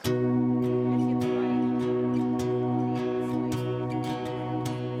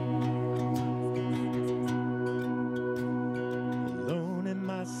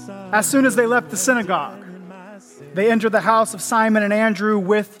As soon as they left the synagogue, they entered the house of Simon and Andrew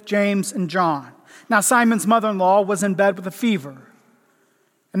with James and John. Now Simon's mother-in-law was in bed with a fever,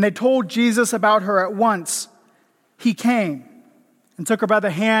 and they told Jesus about her at once. He came and took her by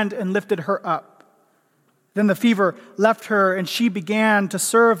the hand and lifted her up. Then the fever left her, and she began to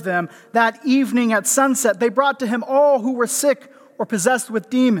serve them. That evening at sunset, they brought to him all who were sick or possessed with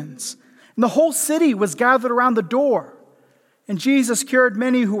demons. And the whole city was gathered around the door. And Jesus cured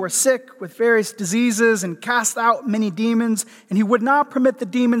many who were sick with various diseases and cast out many demons. And he would not permit the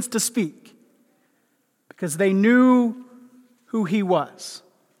demons to speak, because they knew who he was.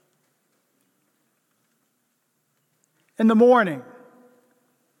 In the morning,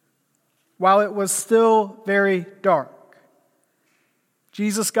 while it was still very dark,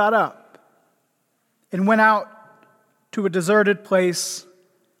 Jesus got up and went out to a deserted place,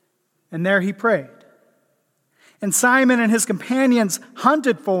 and there he prayed. And Simon and his companions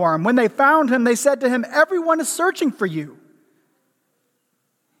hunted for him. When they found him, they said to him, "Everyone is searching for you."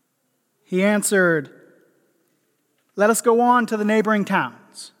 He answered, "Let us go on to the neighboring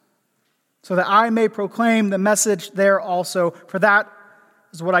towns, so that I may proclaim the message there also, for that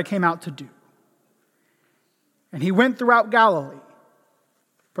is what I came out to do." And he went throughout Galilee,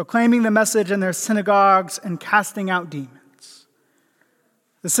 proclaiming the message in their synagogues and casting out demons.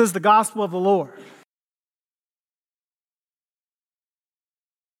 This is the gospel of the Lord.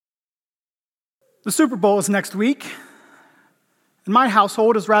 The Super Bowl is next week, and my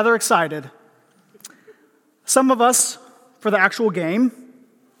household is rather excited. Some of us for the actual game,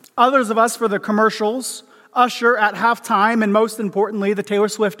 others of us for the commercials, Usher at halftime, and most importantly, the Taylor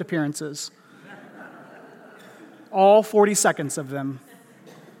Swift appearances. All 40 seconds of them.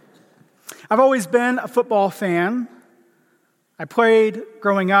 I've always been a football fan. I played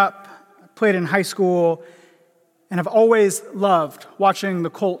growing up, I played in high school, and I've always loved watching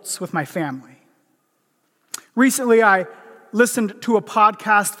the Colts with my family. Recently, I listened to a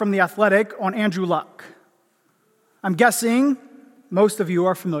podcast from The Athletic on Andrew Luck. I'm guessing most of you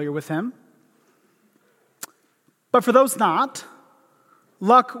are familiar with him. But for those not,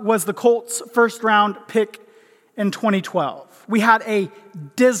 Luck was the Colts' first-round pick in 2012. We had a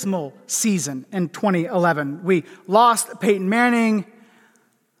dismal season in 2011. We lost Peyton Manning,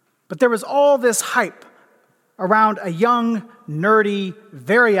 but there was all this hype around a young, nerdy,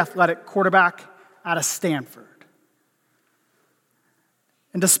 very athletic quarterback out of Stanford.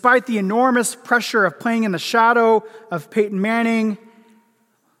 And despite the enormous pressure of playing in the shadow of Peyton Manning,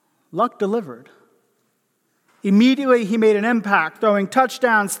 Luck delivered. Immediately, he made an impact, throwing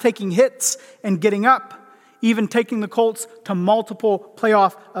touchdowns, taking hits, and getting up, even taking the Colts to multiple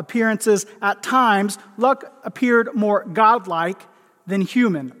playoff appearances. At times, Luck appeared more godlike than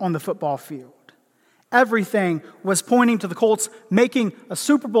human on the football field. Everything was pointing to the Colts making a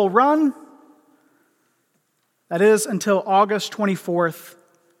Super Bowl run. That is until August 24th,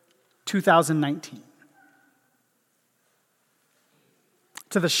 2019.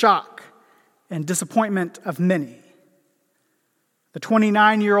 To the shock and disappointment of many, the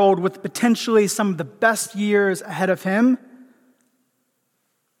 29-year-old with potentially some of the best years ahead of him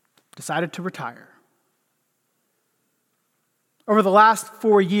decided to retire. Over the last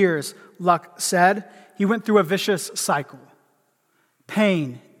 4 years, Luck said, he went through a vicious cycle.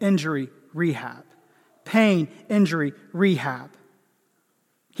 Pain, injury, rehab. Pain, injury, rehab.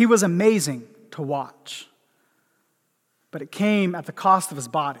 He was amazing to watch, but it came at the cost of his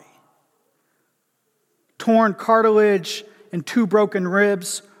body. Torn cartilage and 2 broken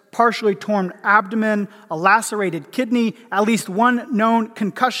ribs, partially torn abdomen, a lacerated kidney, at least 1 known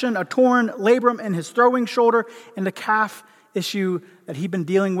concussion, a torn labrum in his throwing shoulder, and a calf issue that he'd been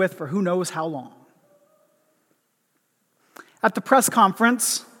dealing with for who knows how long. At the press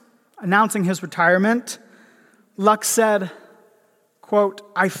conference announcing his retirement, Luck said, quote,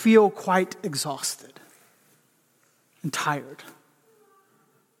 "I feel quite exhausted and tired.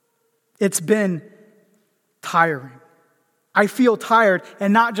 It's been tiring. I feel tired,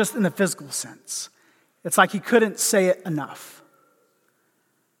 and not just in the physical sense. It's like he couldn't say it enough.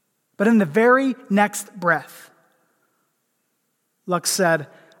 But in the very next breath, Luck said,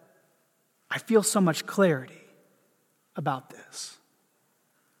 I feel so much clarity about this."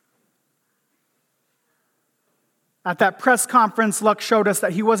 At that press conference, Luck showed us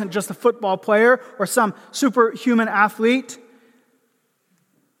that he wasn't just a football player or some superhuman athlete.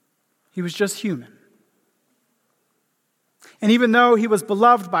 He was just human. And even though he was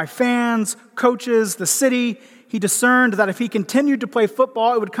beloved by fans, coaches, the city, he discerned that if he continued to play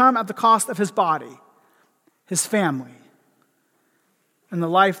football, it would come at the cost of his body, his family, and the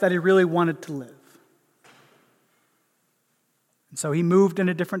life that he really wanted to live. And so he moved in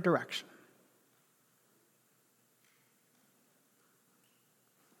a different direction.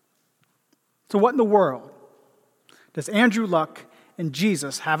 So what in the world does Andrew Luck and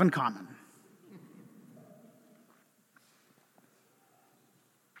Jesus have in common?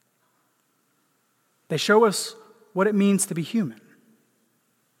 They show us what it means to be human.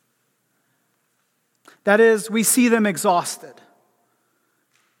 That is, we see them exhausted.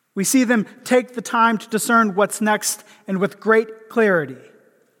 We see them take the time to discern what's next, and with great clarity,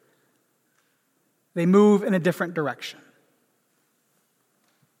 they move in a different direction.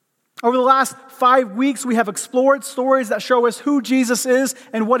 Over the last 5 weeks, we have explored stories that show us who Jesus is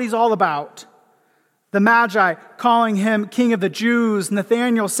and what he's all about. The magi calling him King of the Jews,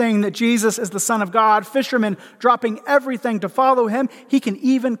 Nathaniel saying that Jesus is the Son of God, fishermen dropping everything to follow him. He can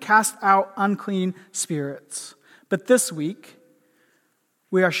even cast out unclean spirits. But this week,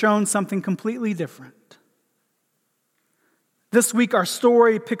 we are shown something completely different. This week, our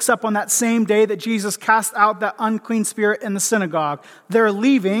story picks up on that same day that Jesus cast out that unclean spirit in the synagogue. They're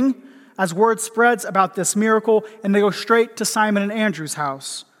leaving as word spreads about this miracle, and they go straight to Simon and Andrew's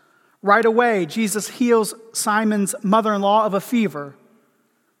house. Right away, Jesus heals Simon's mother-in-law of a fever.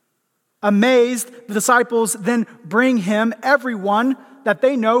 Amazed, the disciples then bring him everyone that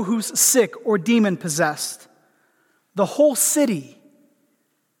they know who's sick or demon-possessed. The whole city,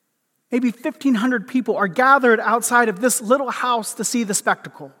 maybe 1,500 people, are gathered outside of this little house to see the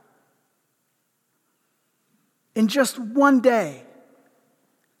spectacle. In just one day,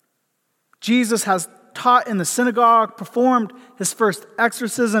 Jesus has taught in the synagogue, performed his first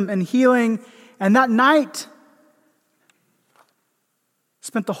exorcism and healing, and that night,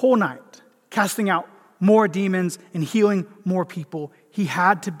 spent the whole night casting out more demons and healing more people. He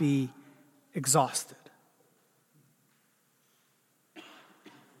had to be exhausted.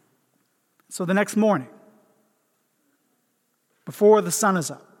 So the next morning, before the sun is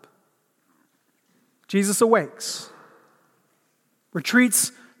up, Jesus awakes,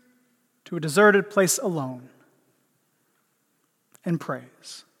 retreats to a deserted place alone, and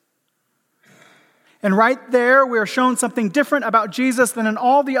prays. And right there, we are shown something different about Jesus than in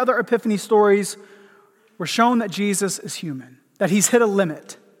all the other Epiphany stories. We're shown that Jesus is human, that he's hit a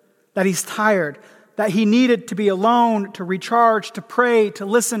limit, that he's tired, that he needed to be alone, to recharge, to pray, to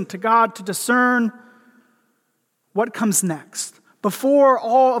listen to God, to discern what comes next, before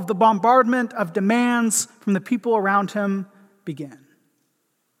all of the bombardment of demands from the people around him begin.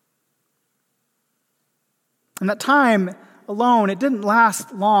 And that time alone, it didn't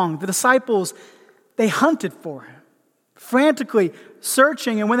last long. The disciples, they hunted for him, frantically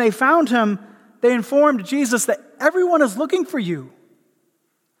searching. And when they found him, they informed Jesus that everyone is looking for you.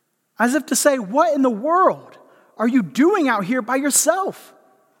 As if to say, what in the world are you doing out here by yourself?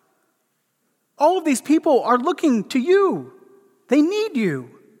 All of these people are looking to you. They need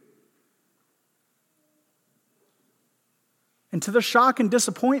you. And to their shock and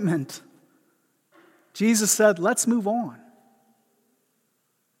disappointment, Jesus said, let's move on.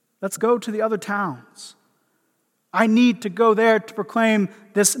 Let's go to the other towns. I need to go there to proclaim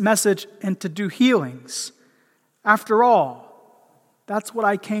this message and to do healings. After all, that's what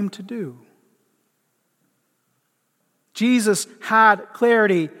I came to do. Jesus had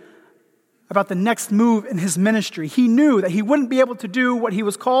clarity about the next move in his ministry. He knew that he wouldn't be able to do what he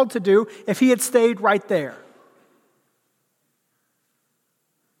was called to do if he had stayed right there.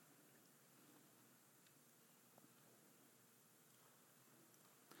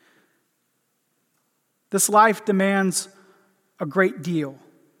 This life demands a great deal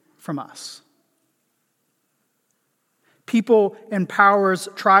from us. People and powers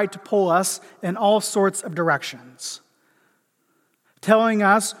try to pull us in all sorts of directions, telling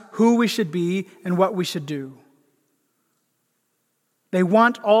us who we should be and what we should do. They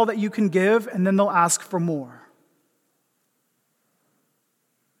want all that you can give, and then they'll ask for more.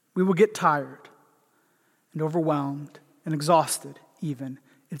 We will get tired and overwhelmed and exhausted even.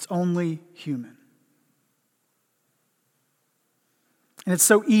 It's only human. And it's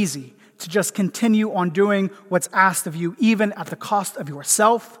so easy to just continue on doing what's asked of you, even at the cost of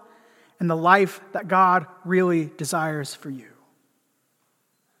yourself and the life that God really desires for you.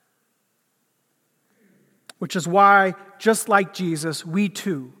 Which is why, just like Jesus, we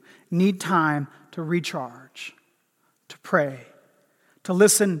too need time to recharge, to pray, to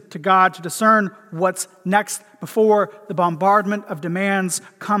listen to God, to discern what's next before the bombardment of demands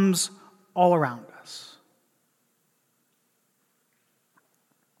comes all around us.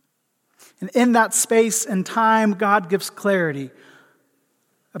 And in that space and time, God gives clarity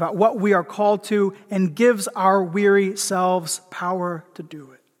about what we are called to and gives our weary selves power to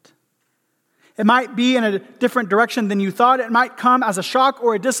do it. It might be in a different direction than you thought. It might come as a shock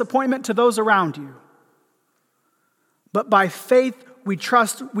or a disappointment to those around you. But by faith, we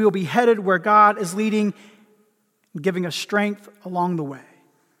trust we will be headed where God is leading and giving us strength along the way.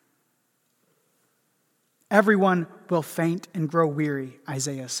 Everyone will faint and grow weary,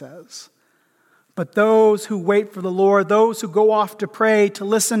 Isaiah says. But those who wait for the Lord, those who go off to pray, to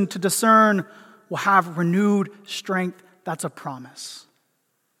listen, to discern, will have renewed strength. That's a promise.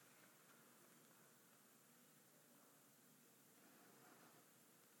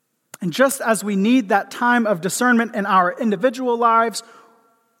 And just as we need that time of discernment in our individual lives,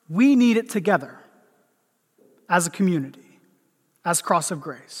 we need it together as a community, as Cross of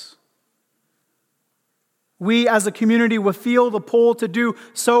Grace. We as a community will feel the pull to do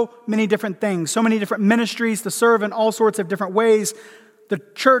so many different things, so many different ministries, to serve in all sorts of different ways. The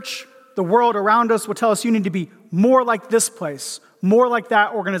church, the world around us will tell us you need to be more like this place, more like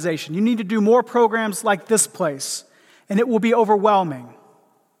that organization. You need to do more programs like this place, and it will be overwhelming.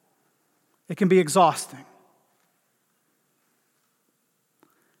 It can be exhausting.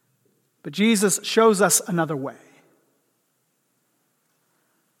 But Jesus shows us another way.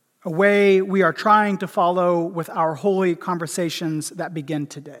 A way we are trying to follow with our holy conversations that begin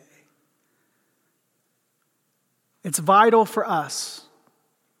today. It's vital for us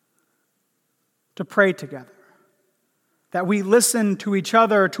to pray together, that we listen to each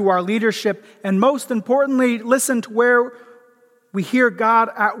other, to our leadership, and most importantly, listen to where we hear God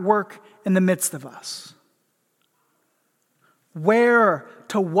at work in the midst of us. Where,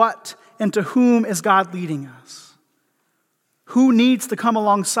 to what, and to whom is God leading us? Who needs to come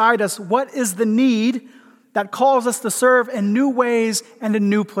alongside us? What is the need that calls us to serve in new ways and in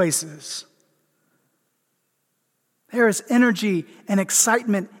new places? There is energy and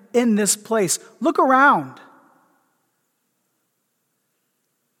excitement in this place. Look around.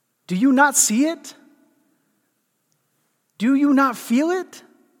 Do you not see it? Do you not feel it?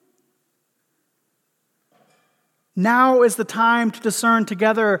 Now is the time to discern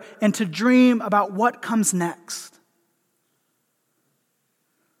together and to dream about what comes next.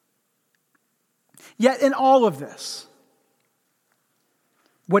 Yet in all of this,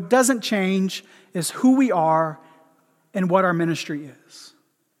 what doesn't change is who we are and what our ministry is.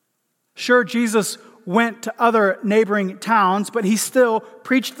 Sure, Jesus went to other neighboring towns, but he still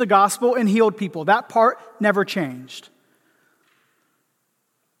preached the gospel and healed people. That part never changed.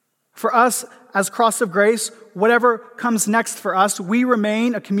 For us, as Cross of Grace, whatever comes next for us, we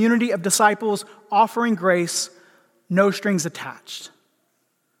remain a community of disciples offering grace, no strings attached.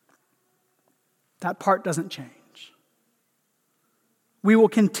 That part doesn't change. We will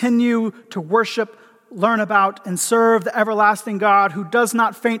continue to worship, learn about, and serve the everlasting God who does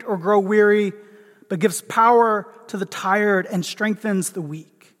not faint or grow weary, but gives power to the tired and strengthens the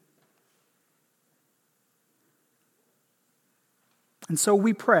weak. And so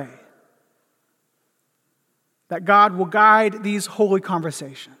we pray that God will guide these holy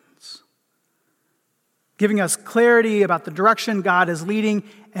conversations, giving us clarity about the direction God is leading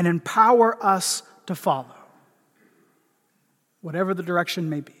and empower us to follow, whatever the direction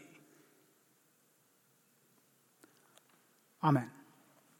may be. Amen.